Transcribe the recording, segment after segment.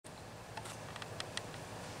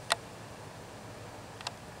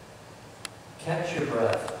Catch your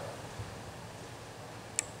breath.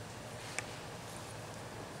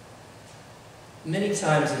 Many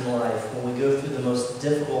times in life, when we go through the most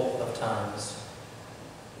difficult of times,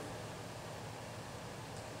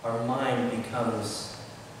 our mind becomes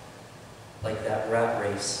like that rat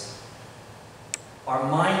race. Our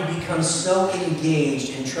mind becomes so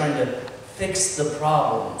engaged in trying to fix the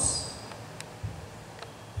problems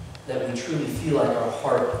that we truly feel like our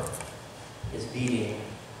heart is beating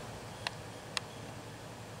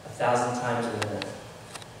 1,000 times a minute.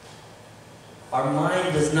 Our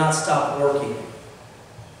mind does not stop working,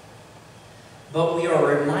 but we are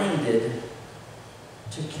reminded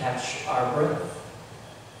to catch our breath.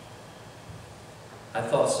 I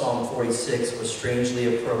thought Psalm 46 was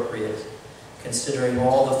strangely appropriate, considering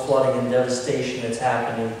all the flooding and devastation that's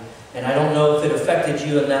happening. And I don't know if it affected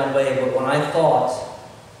you in that way, but when I thought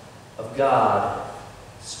of God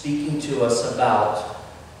speaking to us about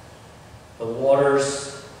the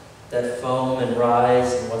waters that foam and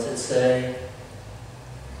rise, and what's it say?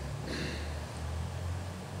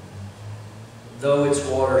 Though its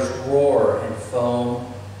waters roar and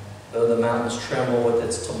foam, though the mountains tremble with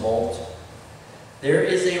its tumult, there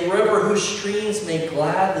is a river whose streams make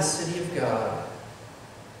glad the city of God.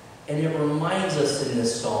 And it reminds us in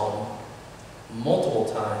this psalm multiple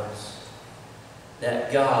times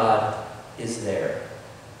that God is there.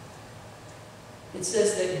 It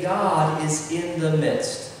says that God is in the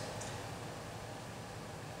midst.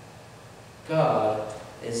 God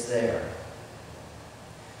is there.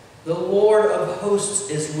 The Lord of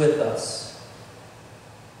hosts is with us.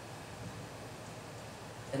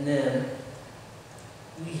 And then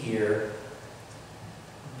we hear,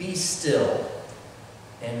 "Be still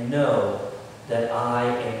and know that I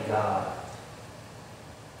am God."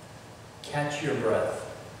 Catch your breath.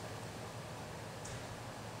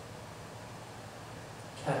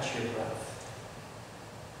 Catch your breath.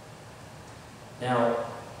 Now,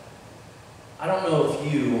 I don't know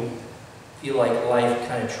if you feel like life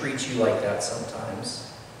kind of treats you like that sometimes.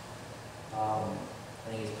 I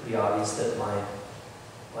think it's pretty obvious that my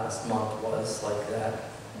last month was like that.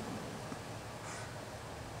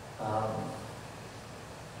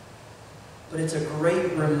 But it's a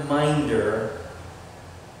great reminder.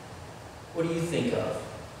 What do you think of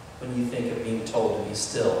when you think of being told to be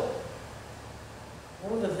still?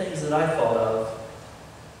 One of the things that I thought of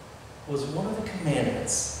was one of the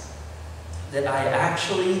commandments that I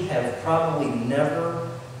actually have probably never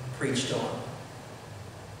preached on.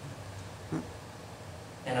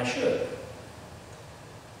 And I should.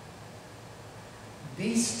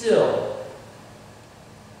 Be still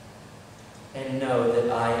and know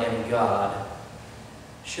that I am God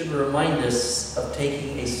should remind us of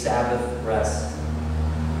taking a Sabbath rest,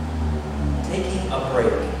 taking a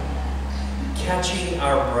break, catching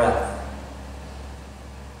our breath.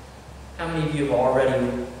 How many of you have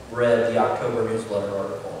already read the October newsletter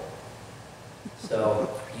article? So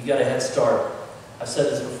you got a head start. I've said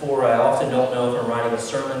this before, I often don't know if I'm writing a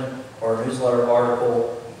sermon or a newsletter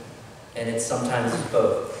article, and it's sometimes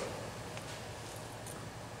both.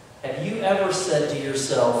 Have you ever said to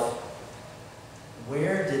yourself,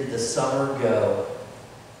 where did the summer go?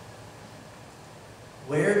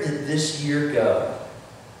 Where did this year go?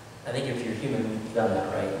 I think if you're human, you've done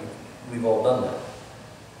that, right? We've all done that.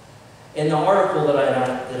 In the article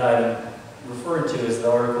that I'm referring to is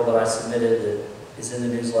the article that I submitted that is in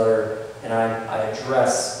the newsletter, and I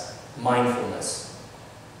address mindfulness.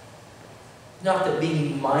 Not that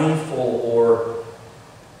being mindful or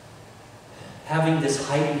having this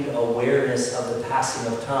heightened awareness of the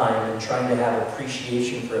passing of time and trying to have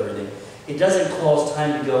appreciation for everything. It doesn't cause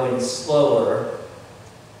time to go any slower,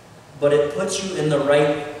 but it puts you in the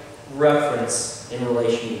right reference in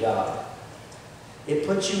relation to God. It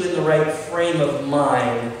puts you in the right frame of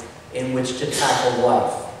mind in which to tackle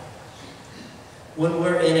life. When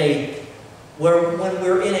we're in a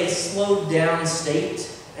slowed down state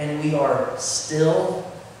and we are still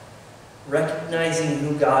recognizing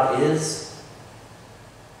who God is,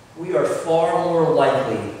 we are far more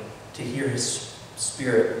likely to hear His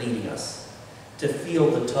Spirit leading us, to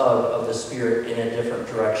feel the tug of the Spirit in a different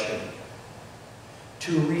direction,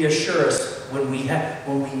 to reassure us when we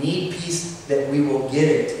need peace that we will get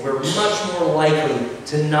it. We're much more likely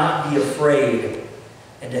to not be afraid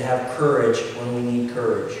and to have courage when we need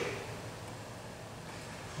courage.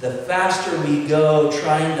 The faster we go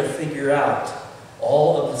trying to figure out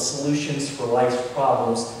all of the solutions for life's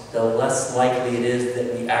problems, the less likely it is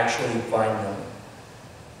that we actually find them.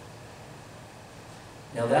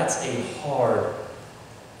 Now that's a hard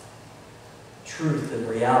truth and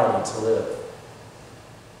reality to live.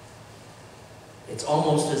 It's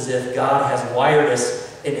almost as if God has wired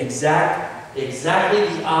us in exactly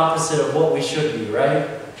the opposite of what we should be, right?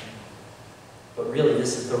 But really,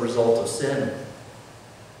 this is the result of sin.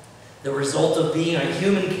 The result of being a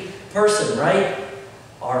human person, right?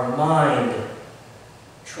 Our mind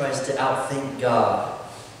tries to outthink God.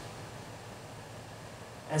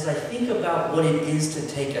 As I think about what it is to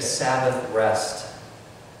take a Sabbath rest,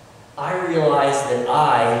 I realize that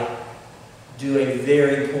I do a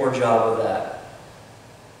very poor job of that.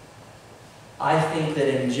 I think that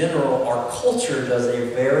in general, our culture does a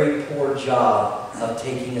very poor job of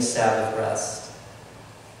taking a Sabbath rest.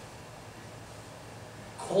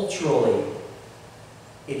 Culturally,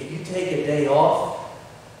 if you take a day off,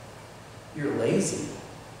 you're lazy.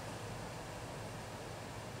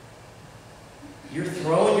 You're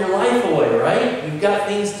throwing your life away, right? You've got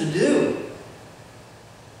things to do.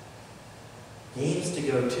 Games to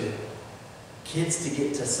go to. Kids to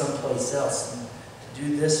get to someplace else and to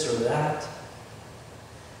do this or that.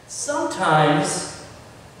 Sometimes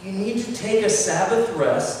you need to take a Sabbath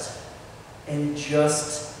rest and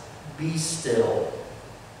just be still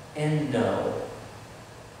and know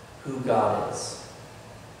who God is.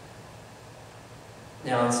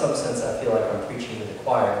 Now, in some sense, I feel like I'm preaching to the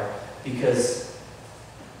choir, because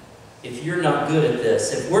if you're not good at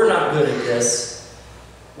this, if we're not good at this,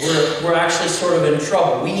 we're actually sort of in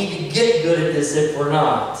trouble. We need to get good at this if we're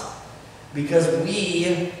not. Because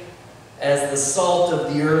we, as the salt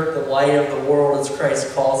of the earth, the light of the world, as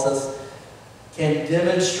Christ calls us, can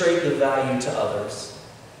demonstrate the value to others.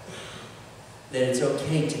 That it's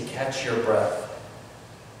okay to catch your breath.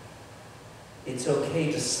 It's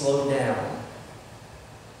okay to slow down.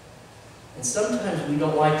 And sometimes we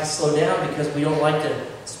don't like to slow down because we don't like to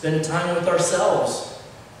spend time with ourselves.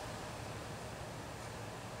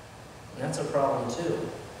 And that's a problem too.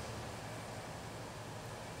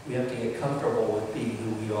 We have to get comfortable with being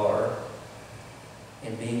who we are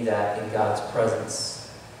and being that in God's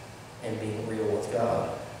presence and being real with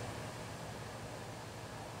God.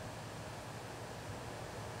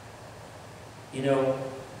 You know,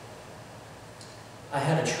 I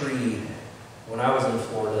had a tree. When I was in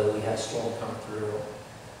Florida, we had a storm come through.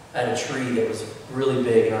 I had a tree that was really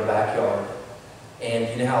big in our backyard. And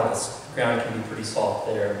you know how the ground can be pretty soft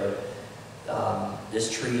there, but this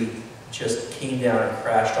tree just came down and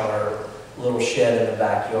crashed on our little shed in the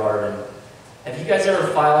backyard. And have you guys ever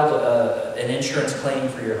filed an insurance claim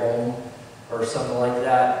for your home or something like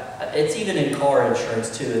that? It's even in car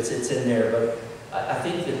insurance too. It's in there. But I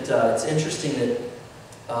think that it's interesting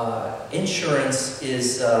that insurance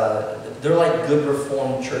is, they're like good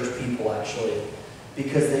Reformed church people actually,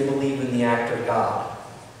 because they believe in the act of God,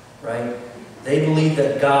 right? They believe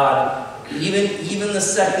that God, even the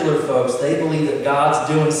secular folks, they believe that God's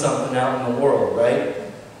doing something out in the world, right?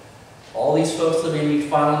 All these folks that may be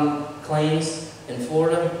filing claims in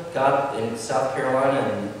Florida, God in South Carolina,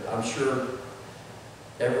 and I'm sure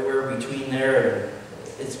everywhere between there, and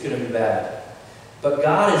it's going to be bad. But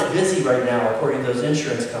God is busy right now, according to those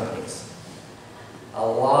insurance companies. A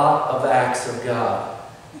lot of acts of God.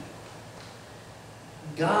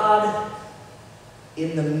 God,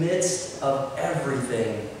 in the midst of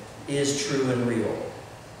everything, is true and real.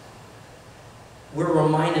 We're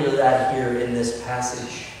reminded of that here in this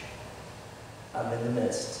passage. I'm in the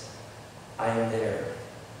midst. I am there.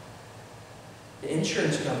 The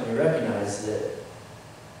insurance company recognizes it,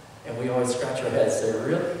 and we always scratch our heads and say,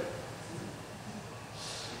 really?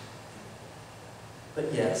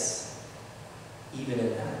 But yes, even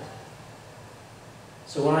in that.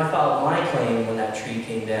 So when I filed my claim when that tree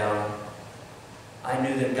came down, I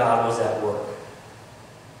knew that God was at work.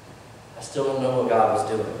 I still don't know what God was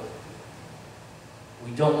doing.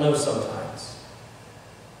 We don't know sometimes,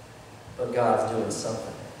 but God's doing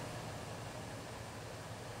something.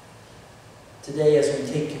 Today, as we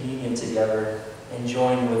take communion together and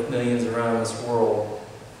join with millions around this world,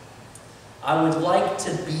 I would like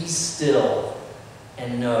to be still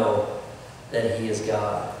and know that He is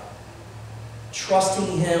God.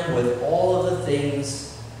 Trusting Him with all of the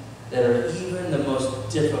things that are even the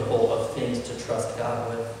most difficult of things to trust God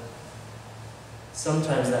with.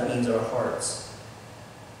 Sometimes that means our hearts.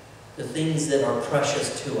 The things that are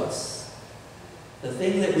precious to us. The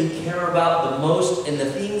thing that we care about the most and the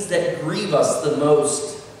things that grieve us the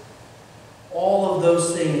most. All of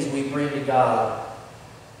those things we bring to God.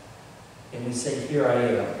 And we say, here I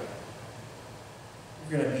am.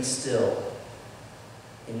 We're going to be still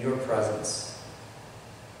in your presence.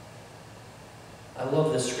 I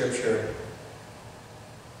love this scripture.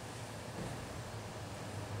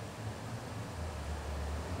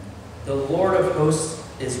 The Lord of hosts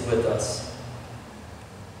is with us.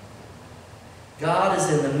 God is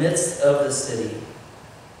in the midst of the city.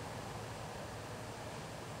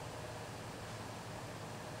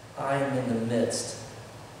 I am in the midst.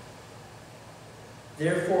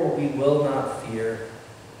 Therefore we will not fear,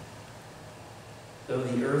 though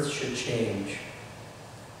the earth should change,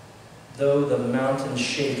 though the mountains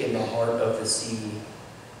shake in the heart of the sea,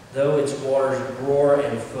 though its waters roar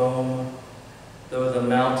and foam, though the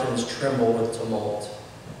mountains tremble with tumult.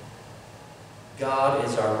 God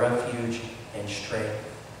is our refuge and strength.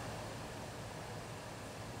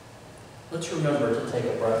 Let's remember to take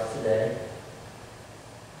a breath today.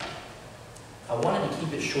 I wanted to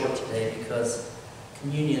keep it short today because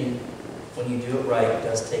communion, when you do it right,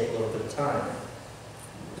 does take a little bit of time.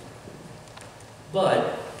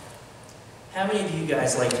 But how many of you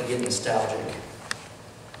guys like to get nostalgic?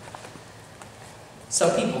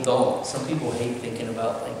 Some people don't. Some people hate thinking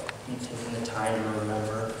about taking the time to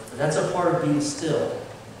remember. But that's a part of being still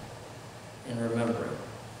and remembering.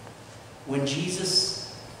 When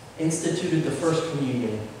Jesus instituted the first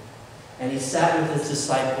communion, and he sat with his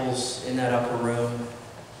disciples in that upper room,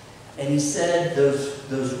 and he said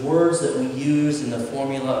those words that we use in the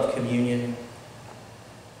formula of communion,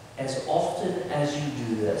 as often as you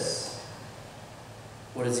do this,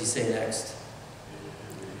 what does he say next?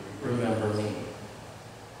 Remember me.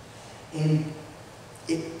 And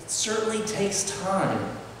it certainly takes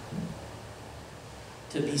time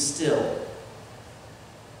to be still,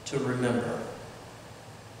 to remember.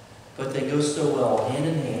 But they go so well, hand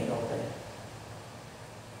in hand, don't they?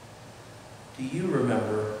 Do you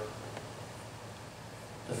remember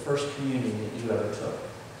the first communion that you ever took?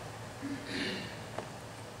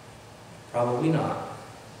 Probably not.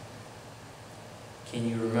 Can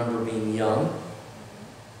you remember being young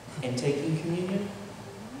and taking communion?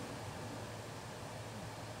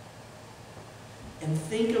 And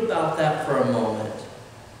think about that for a moment.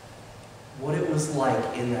 What it was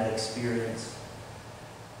like in that experience.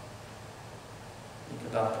 Think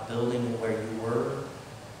about the building and where you were.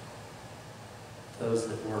 Those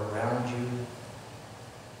that were around you.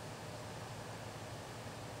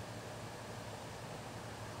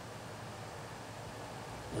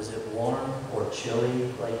 Was it warm or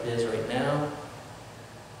chilly like it is right now?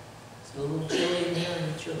 Is it a little chilly in here?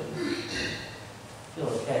 Or chilly? I feel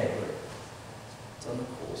okay, but it's on the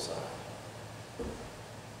cool side.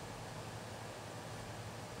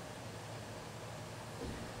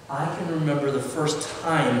 I can remember the first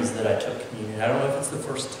times that I took communion. I don't know if it's the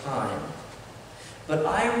first time. But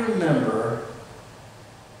I remember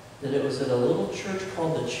that it was at a little church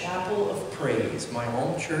called the Chapel of Praise, my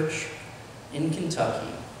home church in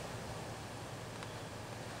Kentucky.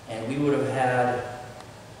 And we would have had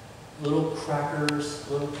little crackers,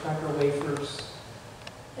 little cracker wafers,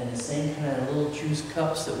 and the same kind of little juice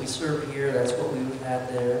cups that we serve here. That's what we would have had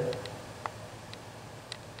there.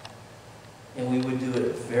 And we would do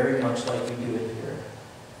it very much like we do it here.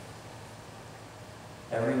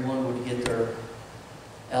 Everyone would get their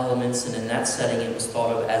elements, and in that setting it was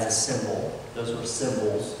thought of as a symbol. Those were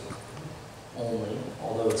symbols only,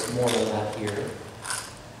 although it's more than that here.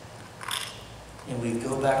 And we'd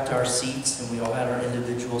go back to our seats, and we all had our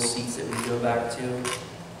individual seats that we'd go back to.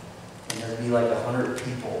 And there'd be like 100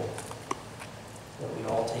 people that we'd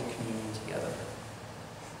all take communion together.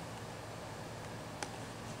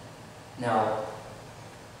 Now,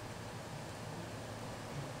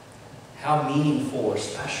 how meaningful or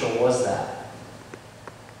special was that?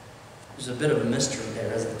 There's a bit of a mystery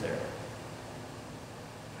there, isn't there?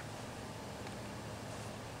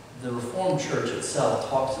 The Reformed Church itself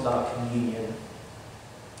talks about communion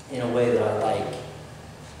in a way that I like.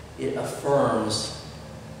 It affirms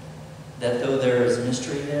that though there is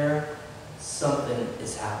mystery there, something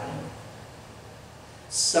is happening.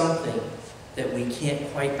 Something that we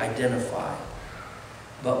can't quite identify,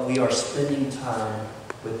 but we are spending time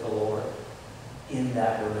with the Lord in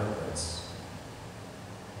that remembrance.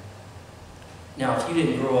 Now, if you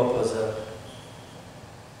didn't grow up as a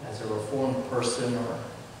Reformed person, or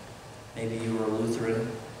maybe you were a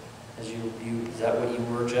Lutheran, is that what you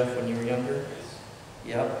were, Jeff, when you were younger?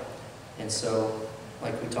 Yep. And so,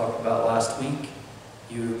 like we talked about last week,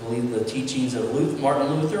 you believe the teachings of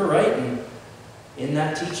Martin Luther, right? And in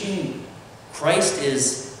that teaching, Christ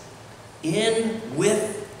is in,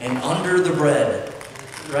 with, and under the bread,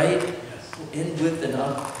 right? Yes. In, with, and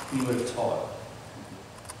up, he would have taught.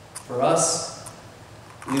 For us,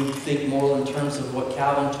 we would think more in terms of what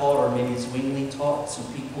Calvin taught, or maybe Zwingli taught,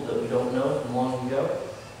 some people that we don't know from long ago.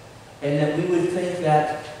 And that we would think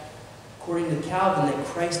that, according to Calvin, that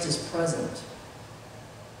Christ is present.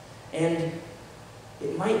 And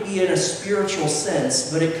it might be in a spiritual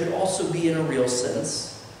sense, but it could also be in a real sense.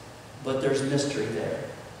 but there's mystery there.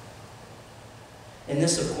 And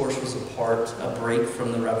this, of course, was a break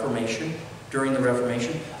from the Reformation, during the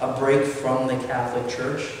Reformation, a break from the Catholic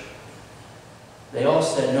Church. They all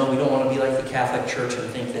said, no, we don't want to be like the Catholic Church and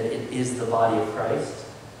think that it is the body of Christ.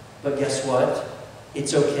 But guess what?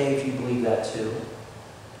 It's okay if you believe that too.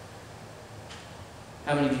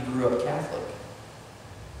 How many of you grew up Catholic?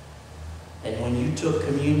 And when you took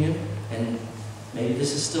communion, and maybe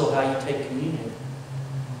this is still how you take communion,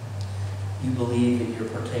 you believe that you're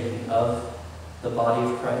partaking of the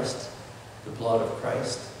body of Christ, the blood of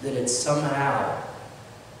Christ, that it somehow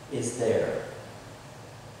is there.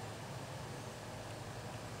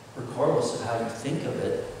 Regardless of how you think of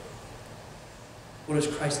it, what does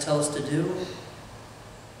Christ tell us to do?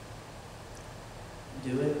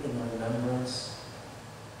 Do it in remembrance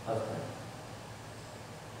of Him.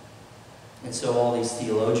 And so all these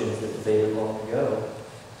theologians that debated long ago,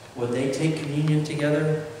 would they take communion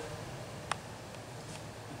together?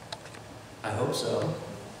 I hope so.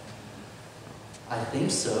 I think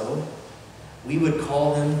so. We would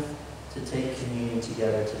call them to take communion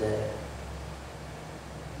together today.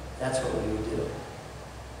 That's what we would do.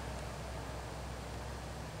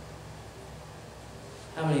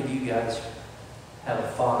 How many of you guys have a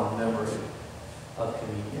fond memory of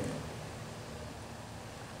communion?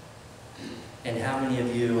 And how many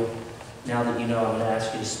of you, now that you know I'm going to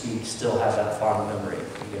ask you to speak, still have that fond memory?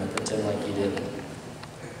 You're going to pretend like you didn't.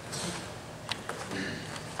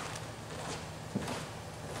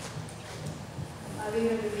 I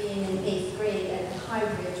remember being in 8th grade at the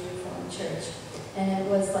Highbridge Reformed Church, and it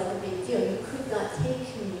was like a big deal. You could not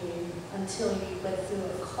take communion until you went through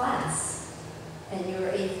a class, and you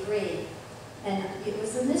were 8th grade. And it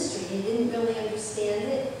was a mystery. You didn't really understand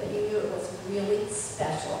it, but you knew it was really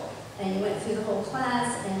special. And you went through the whole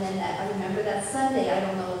class, and then I remember that Sunday, I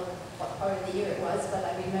don't know what part of the year it was, but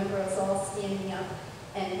I remember us all standing up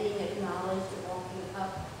and being acknowledged and walking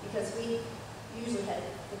up, because we usually had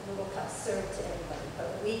the little cup served to everybody,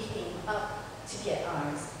 but we came up to get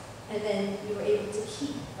ours. And then you were able to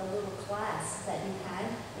keep the little glass that you had,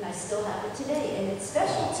 and I still have it today. And it's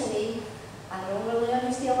special to me. I don't really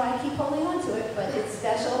understand why I keep holding on to it, but it's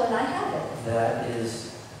special and I have it. That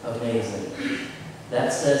is amazing.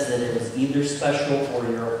 That says that it was either special or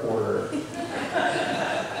you're a hoarder.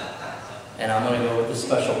 And I'm going to go with the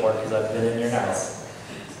special part because I've been in your house.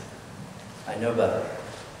 I know better.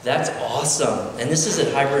 That's awesome. And this is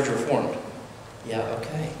at Highbridge Reformed. Yeah,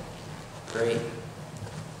 okay. Great.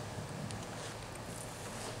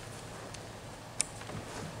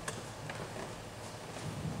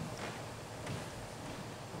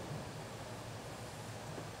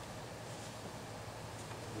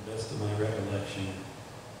 The best of my recollection,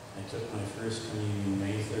 I took my first communion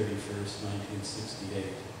May 31st, 1968.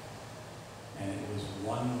 And it was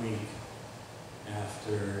 1 week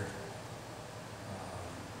after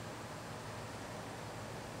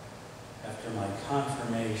my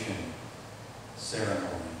confirmation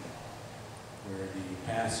ceremony, where the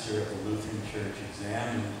pastor of the Lutheran Church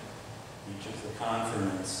examined each of the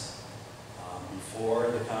confirmants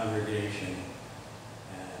before the congregation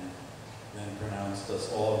and then pronounced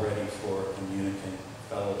us all ready for communicant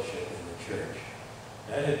fellowship in the church.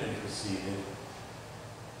 That had been preceded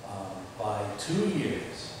by 2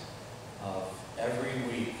 years of every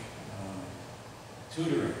week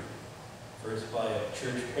tutoring. First by a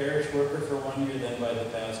church parish worker for 1 year, then by the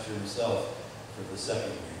pastor himself for the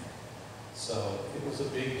second year. So it was a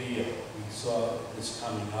big deal. We saw this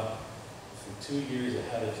coming up for 2 years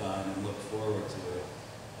ahead of time and looked forward to it.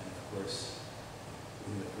 And of course,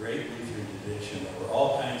 in the great Lutheran tradition, there were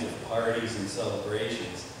all kinds of parties and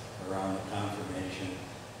celebrations around the confirmation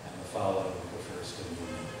and the following of the First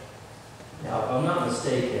Communion. Now, if I'm not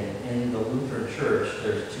mistaken, in the Lutheran Church,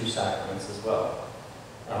 there's 2 sacraments as well.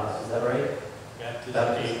 Is that right?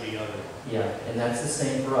 Baptism being the other one. Yeah, and that's the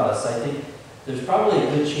same for us. I think there's probably a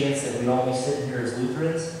good chance that we'd all be sitting here as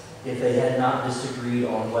Lutherans if they had not disagreed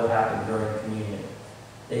on what happened during communion.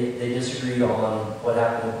 They disagreed on what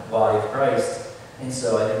happened with the body of Christ, and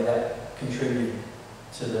so I think that contributed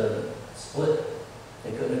to the split.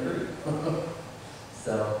 They couldn't agree.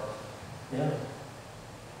 So, yeah.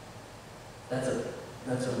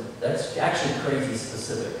 That's actually crazy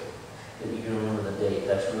specific that you can remember the date.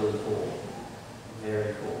 That's really cool.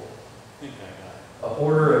 Very cool. I think I got it. A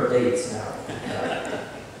hoarder of dates now.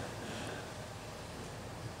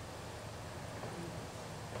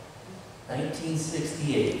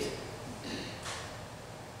 1968.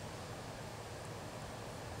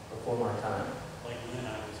 Before my time. Like when I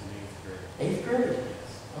was in 8th grade. 8th grade?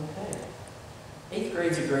 Yes. Okay. 8th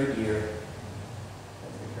grade's a great year.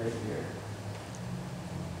 That's a great year.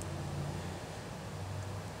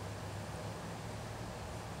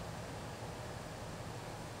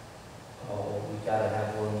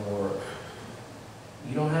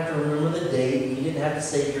 to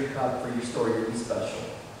save your cup for your story to be special.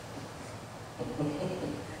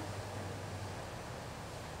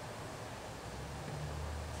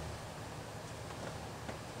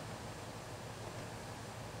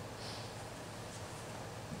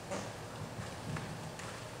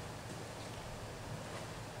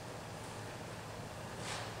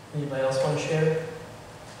 Anybody else want to share?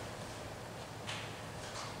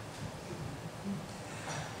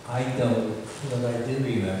 I know what I do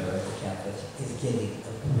remember as a Catholic is getting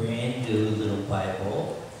a brand new little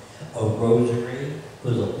Bible, a rosary.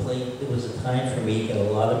 It was a time for me to get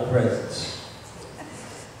a lot of presents.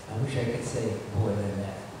 I wish I could say more than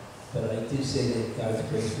that. But I do say that God's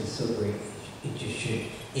grace is so great,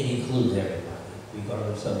 it includes everybody,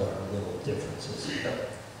 regardless of our little differences.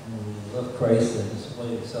 And when we love Christ and His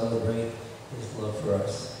way to celebrate His love for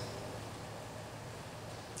us.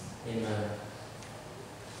 Amen.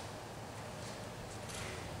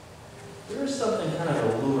 There is something kind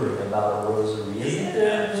of alluring about a rosary, isn't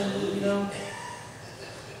there? You know?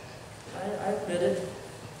 I admit it.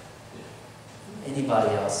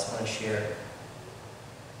 Anybody else want to share?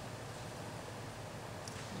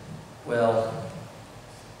 Well,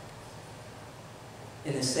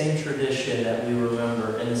 in the same tradition that we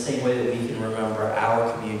remember, in the same way that we can remember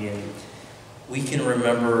our communion, we can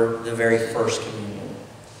remember the very first communion.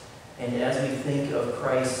 And as we think of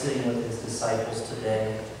Christ sitting with His disciples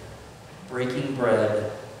today, breaking bread,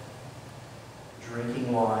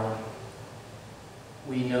 drinking wine,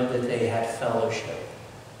 we know that they had fellowship.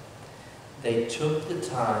 They took the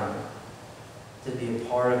time to be a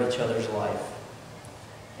part of each other's life.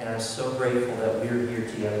 And I'm so grateful that we're here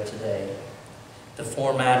together today. The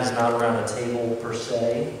format is not around a table per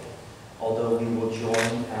se, although we will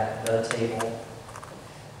join at the table.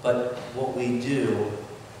 But what we do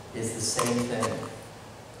is the same thing.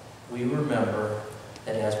 We remember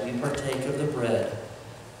that as we partake of the bread,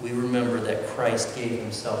 we remember that Christ gave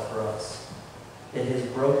Himself for us. That His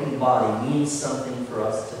broken body means something for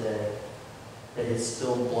us today. That His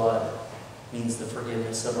spilled blood means the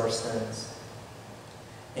forgiveness of our sins.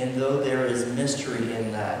 And though there is mystery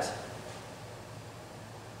in that,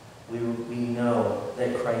 we know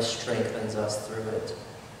that Christ strengthens us through it.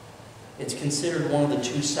 It's considered one of the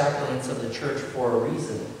two sacraments of the church for a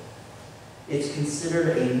reason. It's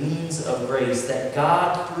considered a means of grace that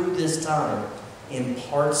God, through this time,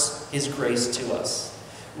 imparts His grace to us,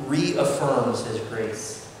 reaffirms His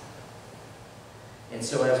grace. And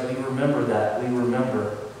so as we remember that, we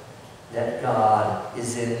remember that God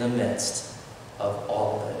is in the midst of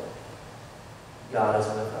all of it. God is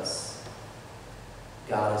with us.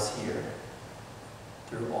 God is here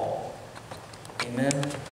through all. Amen.